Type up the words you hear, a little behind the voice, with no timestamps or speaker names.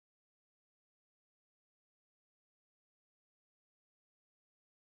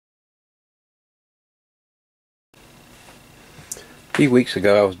few weeks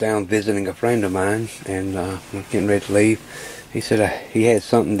ago I was down visiting a friend of mine, and getting ready to leave. He said he had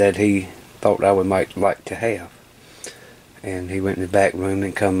something that he thought I might like to have, and he went in the back room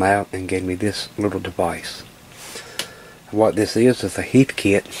and come out and gave me this little device. What this is a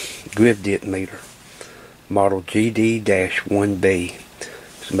Heathkit GD Dip Meter, model GD-1B.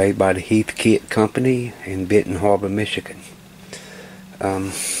 It's made by the Heathkit Company in Benton Harbor, Michigan.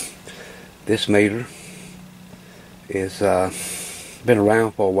 This meter is been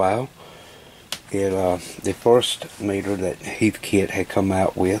around for a while. The first meter that Heathkit had come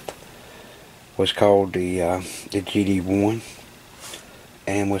out with was called the GD-1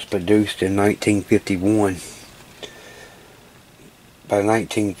 and was produced in 1951. By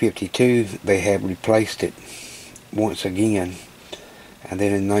 1952 they had replaced it once again, and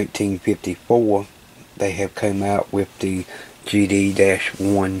then in 1954 they have come out with the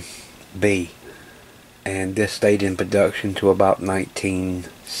GD-1B, and this stayed in production to about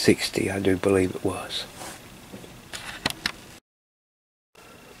 1960, I do believe it was.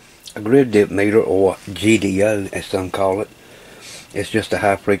 A grid dip meter, or GDO as some call it, is just a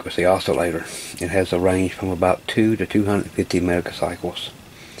high frequency oscillator. It has a range from about 2 to 250 megacycles.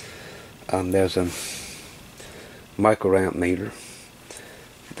 There's a microamp meter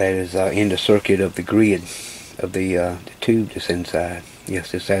that is in the circuit of the grid of the tube that's inside.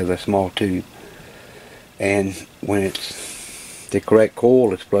 Yes, this has a small tube, and when the correct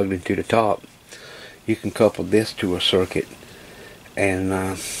coil is plugged into the top, you can couple this to a circuit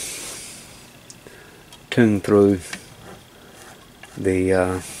and tune through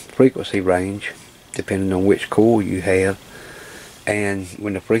the frequency range depending on which coil you have, and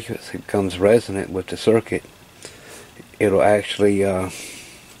when the frequency becomes resonant with the circuit, it'll actually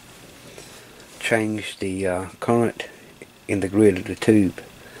change the current in the grid of the tube,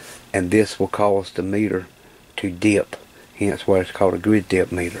 and this will cause the meter to dip, hence why it's called a grid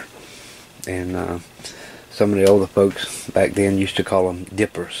dip meter. And some of the older folks back then used to call them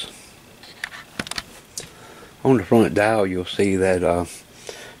dippers. On the front dial you'll see that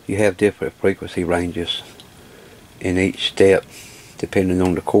you have different frequency ranges in each step depending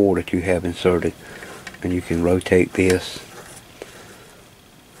on the coil that you have inserted, and you can rotate this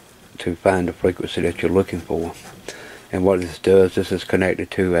to find the frequency that you're looking for. And what this does, this is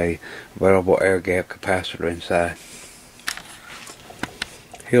connected to a variable air gap capacitor inside.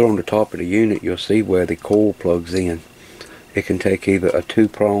 Here on the top of the unit you'll see where the coil plugs in. It can take either a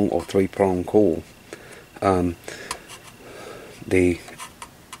 2-prong or 3-prong coil. The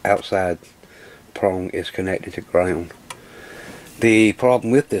outside prong is connected to ground. The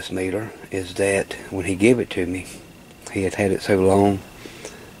problem with this meter is that when he gave it to me, he had had it so long,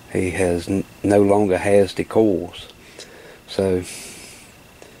 he no longer has the coils, so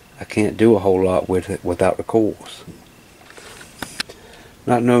I can't do a whole lot with it without the coils.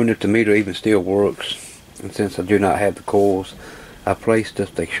 Not knowing if the meter even still works, and since I do not have the coils, I placed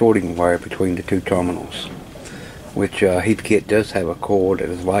just a shorting wire between the two terminals, which Heathkit does have a cord that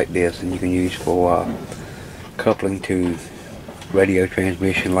is like this, and you can use for coupling to radio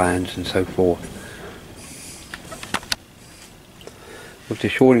transmission lines and so forth. With the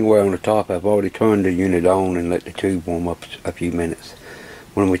shorting wire on the top, I've already turned the unit on and let the tube warm up a few minutes.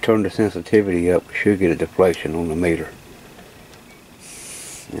 When we turn the sensitivity up, we should get a deflection on the meter.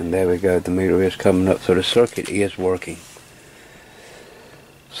 And there we go, the meter is coming up, so the circuit is working.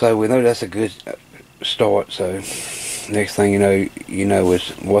 So we know that's a good start. So next thing you know is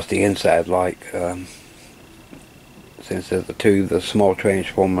what's the inside like. Since there's the small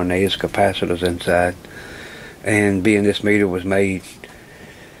transformer and there is capacitors inside, and being this meter was made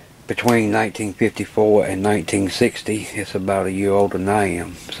between 1954 and 1960, it's about a year older than I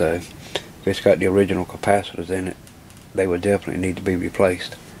am. So if it's got the original capacitors in it, they would definitely need to be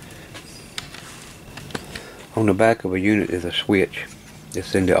replaced. On the back of a unit is a switch.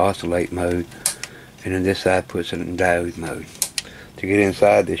 It's in the oscillate mode, and then this side puts it in diode mode. To get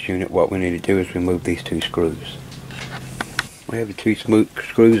inside this unit, what we need to do is remove these two screws. We have the two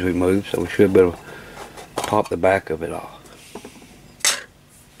screws removed, so we should be able to pop the back of it off.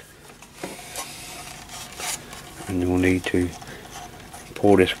 And then we'll need to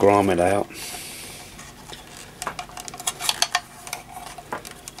pull this grommet out.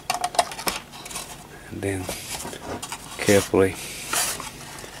 And then carefully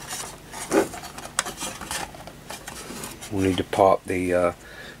we'll need to pop the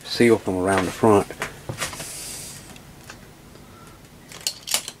seal from around the front.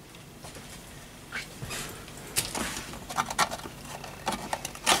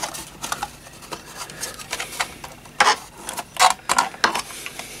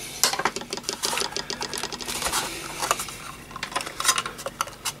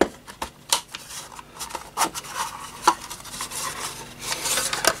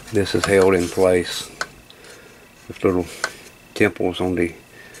 This is held in place with little temples on the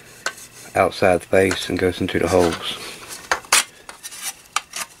outside face and goes into the holes.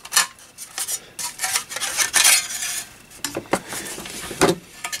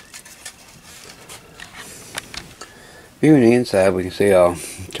 Viewing the inside, we can see our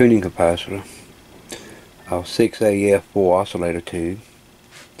tuning capacitor, our 6AF4 oscillator tube,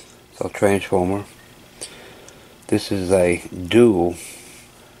 it's our transformer. This is a dual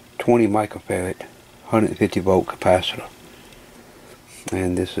 20 microfarad 150 volt capacitor,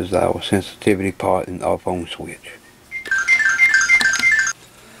 and this is our sensitivity part and off on switch.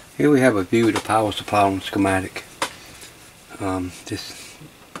 Here we have a view of the power supply on schematic. This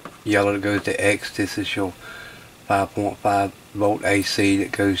yellow that goes to X, this is your 5.5 volt AC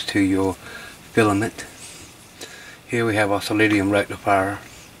that goes to your filament. Here we have our selenium rectifier,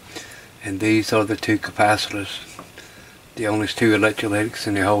 and these are the two capacitors, the only two electrolytics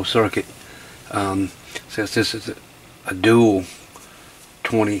in the whole circuit. Since this is a dual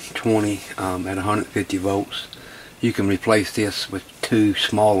 2020 at 150 volts, you can replace this with two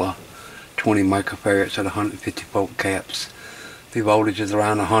smaller 20 microfarads at 150 volt caps. The voltage is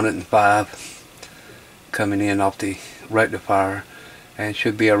around 105 coming in off the rectifier, and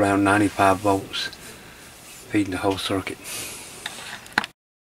should be around 95 volts feeding the whole circuit.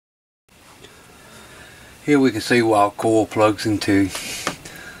 Here we can see where our coil plugs into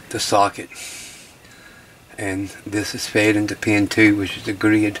the socket, and this is fed into pin 2, which is the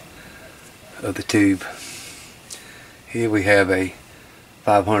grid of the tube. Here we have a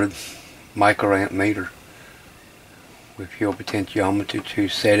 500 microamp meter with your potentiometer to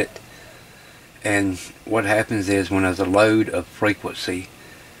set it. And what happens is, when there's a load of frequency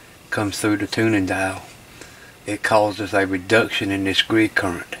comes through the tuning dial, it causes a reduction in this grid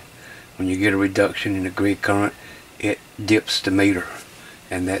current. When you get a reduction in the grid current, it dips the meter,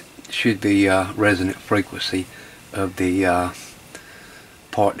 and that should be resonant frequency of the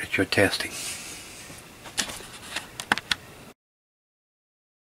part that you're testing.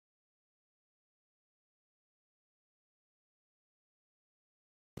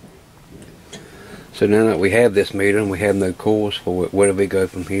 So now that we have this meter and we have no coils for it, where do we go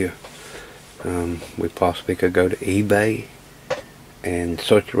from here? We possibly could go to eBay and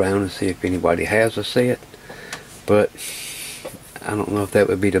search around and see if anybody has a set, but I don't know if that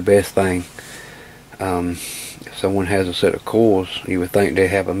would be the best thing. If someone has a set of coils, you would think they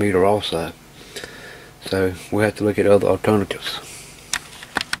have a meter also. So we'll have to look at other alternatives.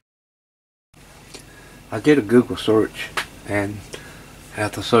 I did a Google search, and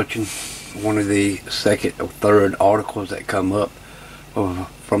after searching one of the second or third articles that come up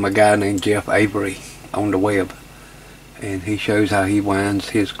from a guy named Jeff Avery on the web, and he shows how he winds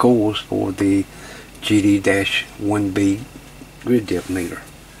his coils for the GD-1B Dip Meter,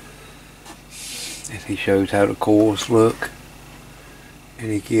 and he shows how the coils look,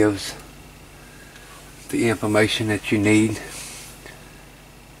 and he gives the information that you need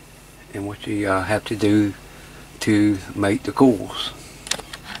and what you have to do to make the coils.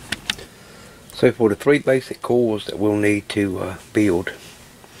 So for the three basic coils that we'll need to build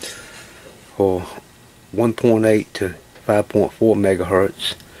for 1.8 to 5.4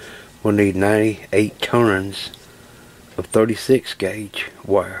 megahertz, we'll need 98 turns of 36 gauge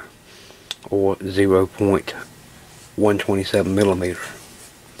wire, or 0.127 millimeter.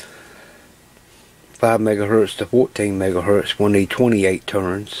 5 megahertz to 14 megahertz, we'll need 28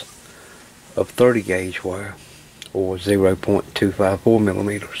 turns of 30 gauge wire, or 0.254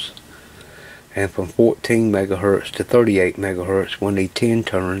 millimeters. And from 14 megahertz to 38 megahertz, we'll need 10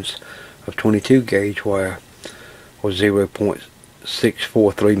 turns of 22 gauge wire, or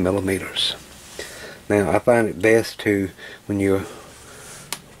 0.643 millimeters. Now I find it best to, when you're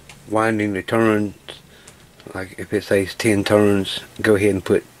winding the turns, like if it says 10 turns, go ahead and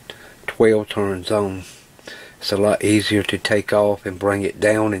put 12 turns on. It's a lot easier to take off and bring it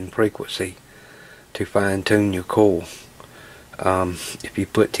down in frequency to fine tune your coil. If you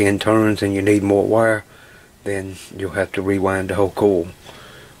put 10 turns and you need more wire, then you'll have to rewind the whole coil.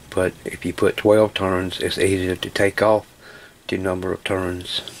 But if you put 12 turns, it's easier to take off the number of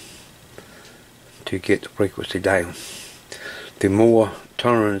turns to get the frequency down. The more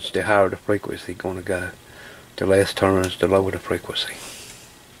turns, the higher the frequency is going to go. The less turns, the lower the frequency.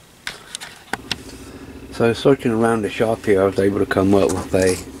 So searching around the shop here, I was able to come up with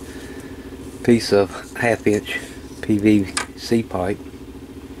a piece of 1/2-inch PVC pipe,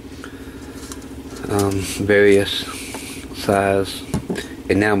 various size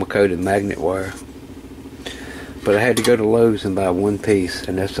enamel coated magnet wire, but I had to go to Lowe's and buy one piece,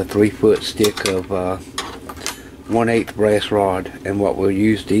 and that's a 3-foot stick of 1/8 brass rod, and what we'll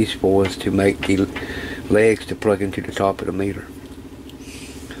use these for is to make the legs to plug into the top of the meter.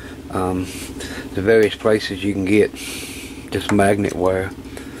 The various places you can get this magnet wire.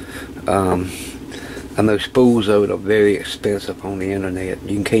 I know spools of it are very expensive on the internet.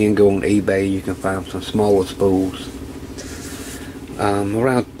 You can go on eBay, you can find some smaller spools,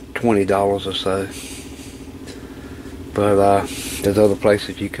 around $20 or so. But there's other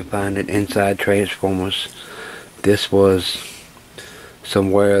places you can find it inside transformers. This was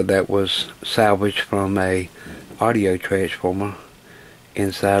some wire that was salvaged from a audio transformer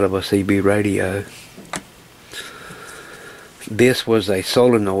inside of a CB radio. This was a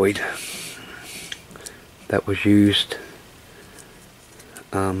solenoid that was used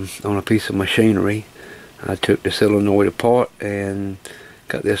on a piece of machinery. I took the solenoid apart and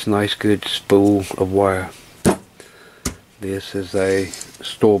got this nice good spool of wire. This is a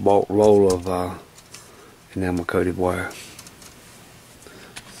store-bought roll of enamel coated wire.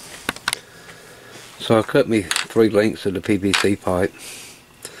 So I cut me 3 lengths of the PVC pipe,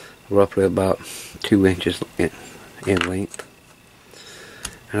 roughly about 2 inches in length.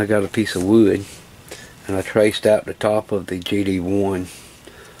 And I got a piece of wood, and I traced out the top of the GD1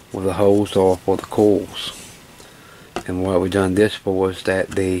 where the holes are for the coils. And what we done this for was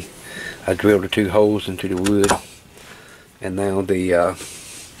that I drilled the 2 holes into the wood, and now the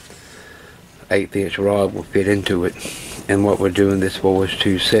 1/8 inch rod will fit into it. And what we're doing this for is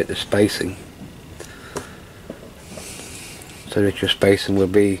to set the spacing so that your spacing will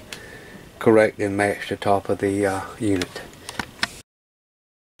be correct and match the top of the unit.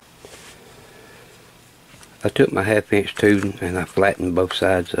 I took my 1/2 inch tube and I flattened both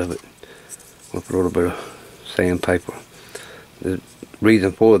sides of it with a little bit of sandpaper. The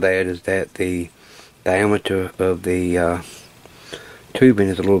reason for that is that the diameter of the tubing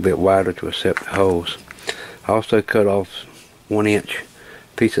is a little bit wider to accept the holes. I also cut off 1 inch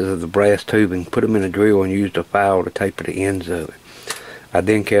pieces of the brass tubing, put them in a drill, and used a file to taper the ends of it. I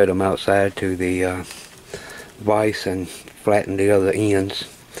then carried them outside to the vise and flattened the other ends,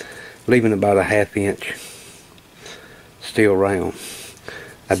 leaving about a 1/2 inch still round.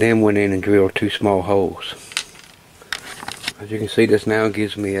 I then went in and drilled 2 small holes. As you can see, this now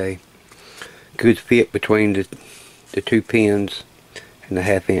gives me a good fit between the 2 pins and the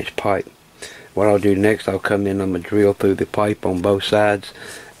 1/2 inch pipe. What I'll do next, I'll come in, I'm going to drill through the pipe on both sides,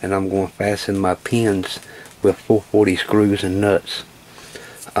 and I'm going to fasten my pins with 440 screws and nuts.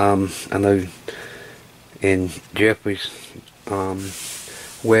 I know in Jeffrey's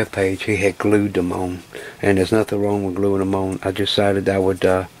webpage he had glued them on, and there's nothing wrong with gluing them on. I decided I would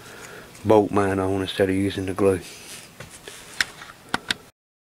bolt mine on instead of using the glue.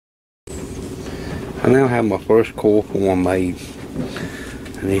 I now have my first coil form made,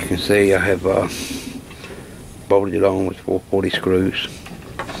 and you can see I have bolted it on with 440 screws.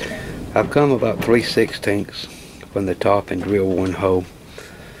 I've come about 3/16 from the top and drill 1 hole.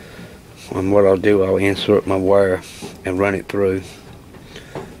 And what I'll do, I'll insert my wire and run it through,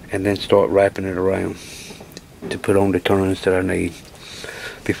 and then start wrapping it around to put on the turns that I need.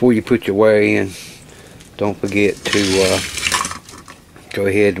 Before you put your wire in, don't forget to go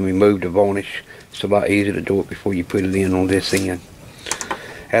ahead and remove the varnish. It's a lot easier to do it before you put it in on this end.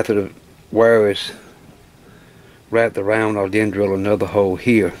 After the wire is wrapped around, I'll then drill another hole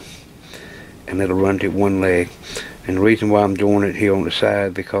here, and it'll run to 1 leg. And the reason why I'm doing it here on the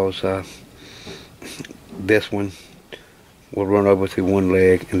side, because this one will run over to 1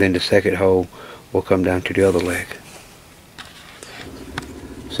 leg, and then the second hole will come down to the other leg.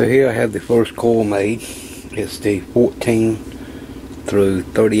 So here I have the first coil made. It's the 14 through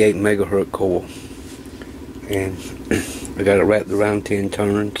 38 megahertz coil, and I got it wrapped around 10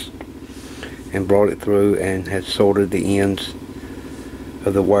 turns and brought it through and had soldered the ends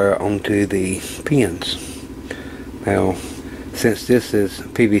of the wire onto the pins. Now, since this is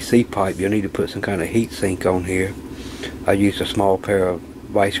PVC pipe, you'll need to put some kind of heat sink on here. I used a small pair of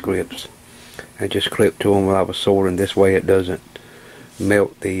vice grips and just clipped to them while I was soldering. This way it doesn't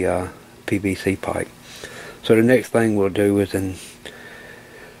melt the PVC pipe. So the next thing we'll do is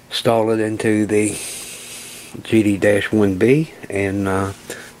install it into the GD-1B, and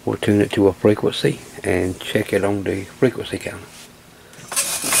we'll tune it to a frequency and check it on the frequency counter.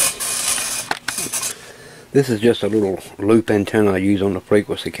 This is just a little loop antenna I use on the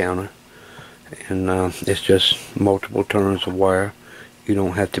frequency counter, and it's just multiple turns of wire. You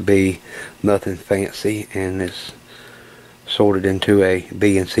don't have to be nothing fancy, and it's soldered into a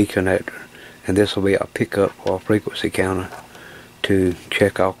B and C connector, and this will be our pickup for our frequency counter to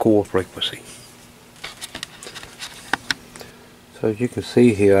check our core frequency. So as you can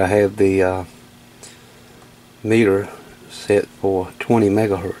see here, I have the meter set for 20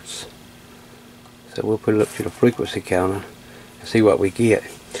 megahertz. So we'll put it up to the frequency counter and see what we get.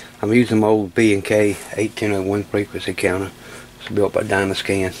 I'm using my old B&K 18101 frequency counter. It's built by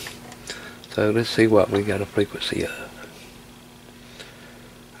Dynascan. So let's see what we got a frequency of.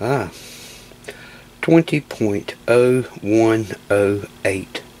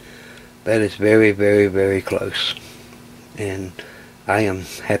 20.0108. That is very, very, very close, and I am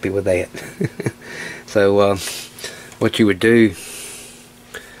happy with that. So what you would do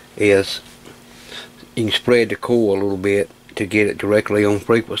is you can spread the coil a little bit to get it directly on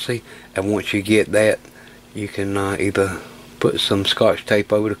frequency, and once you get that, you can either put some scotch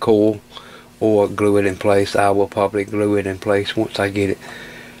tape over the coil or glue it in place. I will probably glue it in place once I get it.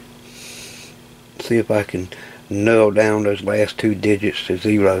 See if I can nail down those last 2 digits to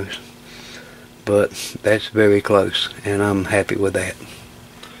zeros, but that's very close, and I'm happy with that.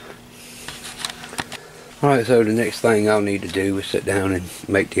 Alright, so the next thing I'll need to do is sit down and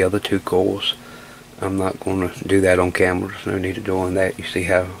make the other 2 coils. I'm not going to do that on camera. There's no need to do on that. You see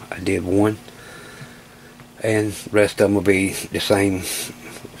how I did one, and the rest of them will be the same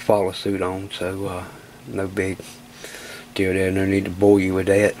follow suit on, so no big deal there. No need to bore you with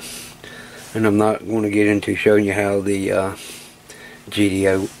that. And I'm not going to get into showing you how the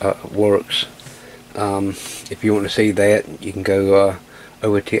GDO works. If you want to see that, you can go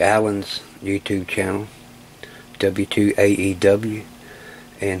over to Alan's YouTube channel, W2AEW,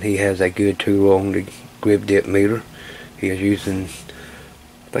 and he has a good tool on the grip dip meter. He is using,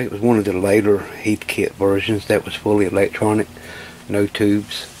 I think it was one of the later Heathkit versions that was fully electronic, no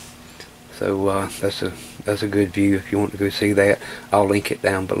tubes. So that's a good view if you want to go see that. I'll link it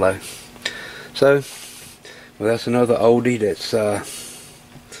down below. So, well, that's another oldie that's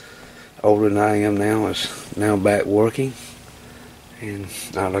older than I am now. Is now back working, and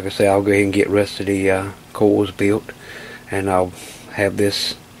like I say, I'll go ahead and get the rest of the coils built, and I'll have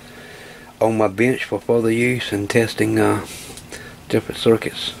this on my bench for further use and testing different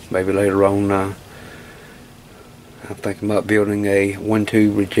circuits. Maybe later on, I'm thinking about building a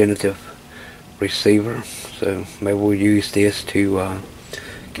 1-2 regenerative receiver, so maybe we'll use this to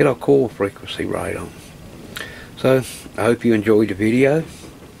get our coil frequency right on. So I hope you enjoyed the video,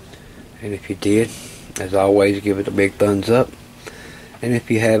 and if you did, as always, give it a big thumbs up, and if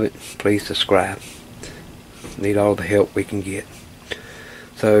you haven't, please subscribe. Need all the help we can get.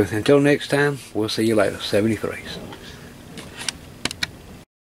 So until next time, we'll see you later. 73s.